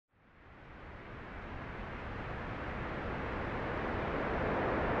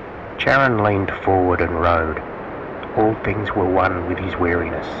Charon leaned forward and rowed. All things were one with his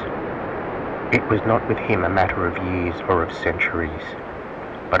weariness. It was not with him a matter of years or of centuries,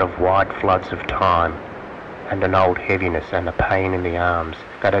 but of wide floods of time, and an old heaviness and a pain in the arms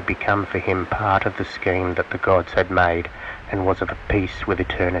that had become for him part of the scheme that the gods had made and was of a piece with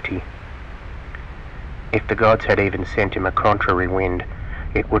eternity. If the gods had even sent him a contrary wind,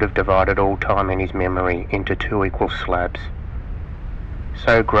 it would have divided all time in his memory into two equal slabs.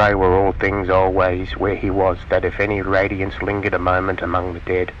 So grey were all things always where he was that if any radiance lingered a moment among the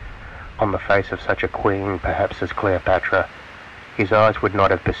dead, on the face of such a queen perhaps as Cleopatra, his eyes would not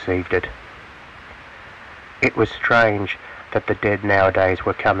have perceived it. It was strange that the dead nowadays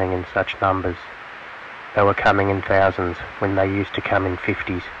were coming in such numbers. They were coming in thousands when they used to come in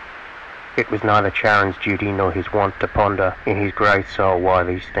 50s. It was neither Charon's duty nor his wont to ponder in his grey soul why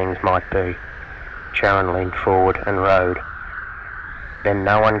these things might be. Charon leaned forward and rowed. Then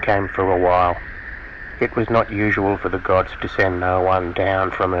no one came for a while. It was not usual for the gods to send no one down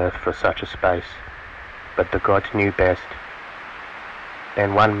from earth for such a space, but the gods knew best.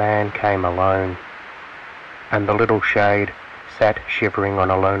 Then one man came alone, and the little shade sat shivering on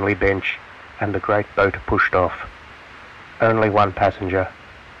a lonely bench, and the great boat pushed off. Only one passenger,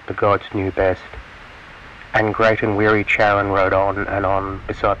 the gods knew best. And great and weary Charon rode on and on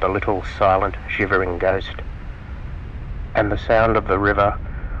beside the little silent shivering ghost. And the sound of the river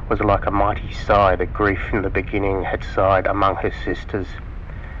was like a mighty sigh that grief in the beginning had sighed among her sisters,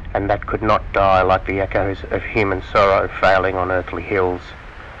 and that could not die like the echoes of human sorrow failing on earthly hills,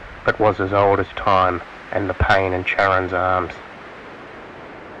 but was as old as time and the pain in Charon's arms.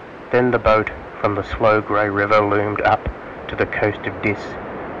 Then the boat from the slow grey river loomed up to the coast of Dis,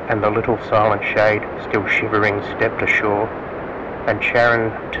 and the little silent shade, still shivering, stepped ashore, and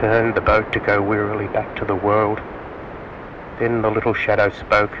Charon turned the boat to go wearily back to the world. Then the little shadow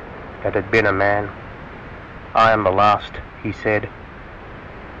spoke, that had been a man. "I am the last," he said.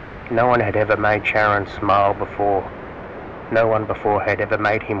 No one had ever made Charon smile before. No one before had ever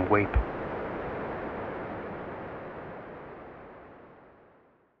made him weep.